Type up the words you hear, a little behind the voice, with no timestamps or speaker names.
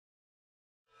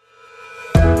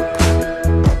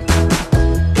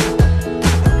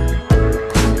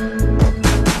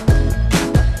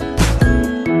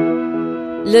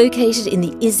Located in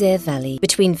the Isère Valley,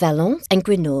 between Valence and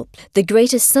Grenoble, the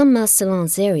Greater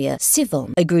Saint-Marcellin's area,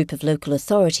 SUEZ, a group of local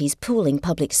authorities pooling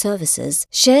public services,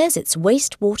 shares its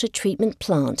wastewater treatment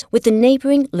plant with the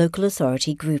neighbouring local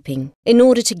authority grouping. In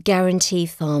order to guarantee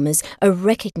farmers a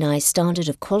recognised standard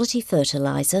of quality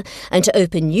fertiliser and to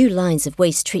open new lines of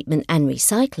waste treatment and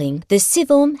recycling, the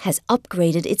SUEZ has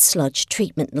upgraded its sludge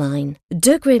treatment line.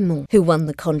 De Gremont, who won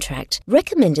the contract,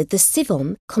 recommended the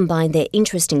SUEZ combine their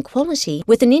interest in quality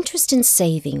with an interest in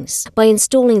savings by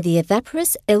installing the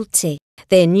Evaporis LT,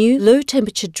 their new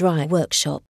low-temperature dry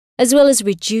workshop. As well as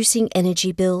reducing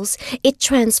energy bills, it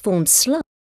transforms sludge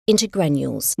into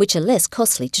granules, which are less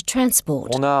costly to transport.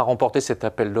 On a remporté cet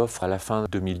appel d'offres à la fin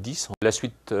 2010. La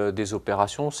suite des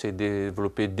opérations s'est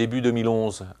développée début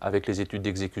 2011 avec les études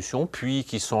d'exécution, puis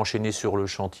qui sont enchaînées sur le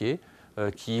chantier,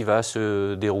 qui va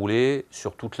se dérouler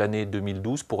sur toute l'année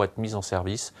 2012 pour être mise en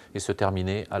service et se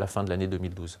terminer à la fin de l'année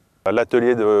 2012.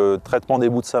 L'atelier de traitement des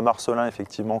boues de Saint-Marcellin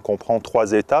effectivement comprend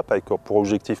 3 étapes avec pour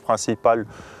objectif principal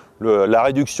la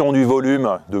réduction du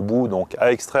volume de boue donc,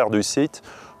 à extraire du site.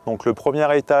 Donc, le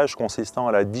premier étage consistant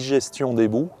à la digestion des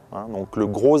boues. Donc, le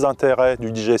gros intérêt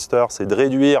du digesteur, c'est de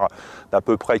réduire d'à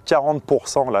peu près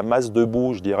 40% la masse de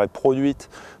boue, je dirais,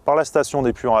 produite par la station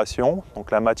d'épuration.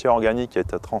 Donc, la matière organique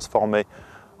est transformée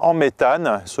en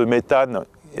méthane. Ce méthane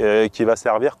qui va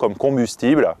servir comme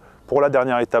combustible pour la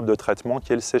dernière étape de traitement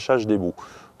qui est le séchage des boues.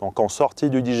 Donc en sortie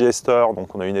du digesteur,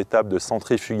 donc on a une étape de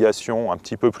centrifugation un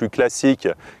petit peu plus classique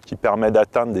qui permet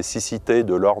d'atteindre des sissités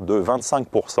de l'ordre de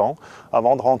 25%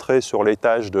 avant de rentrer sur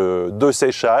l'étage de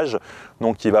séchage,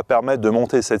 donc qui va permettre de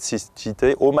monter cette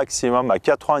siccité au maximum à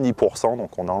 90%,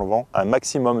 donc en enlevant un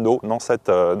maximum d'eau dans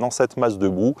cette masse de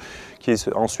boue qui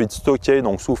est ensuite stockée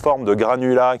donc, sous forme de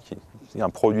granulats un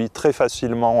produit très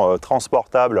facilement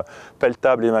transportable,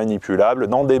 pelletable et manipulable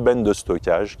dans des bennes de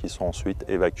stockage qui sont ensuite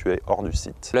évacuées hors du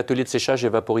site. L'atelier de séchage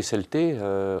Evaporis LT,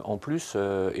 en plus,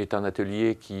 est un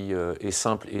atelier qui est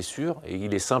simple et sûr, et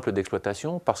il est simple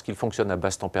d'exploitation parce qu'il fonctionne à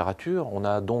basse température. On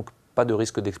n'a donc pas de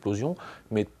risque d'explosion,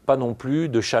 mais pas non plus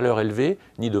de chaleur élevée,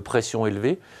 ni de pression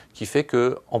élevée, qui fait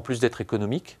qu'en plus d'être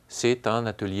économique, c'est un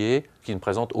atelier qui ne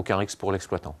présente aucun risque pour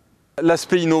l'exploitant.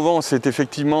 L'aspect innovant, c'est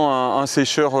effectivement un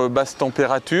sécheur basse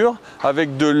température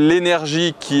avec de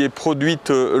l'énergie qui est produite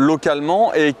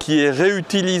localement et qui est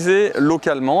réutilisée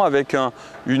localement avec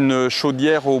une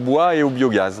chaudière au bois et au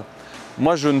biogaz.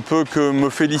 Moi, je ne peux que me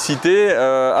féliciter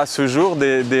à ce jour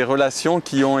des relations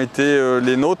qui ont été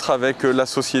les nôtres avec la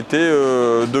société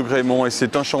de Gremont. Et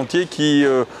c'est un chantier qui,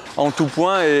 en tout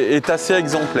point, est assez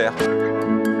exemplaire.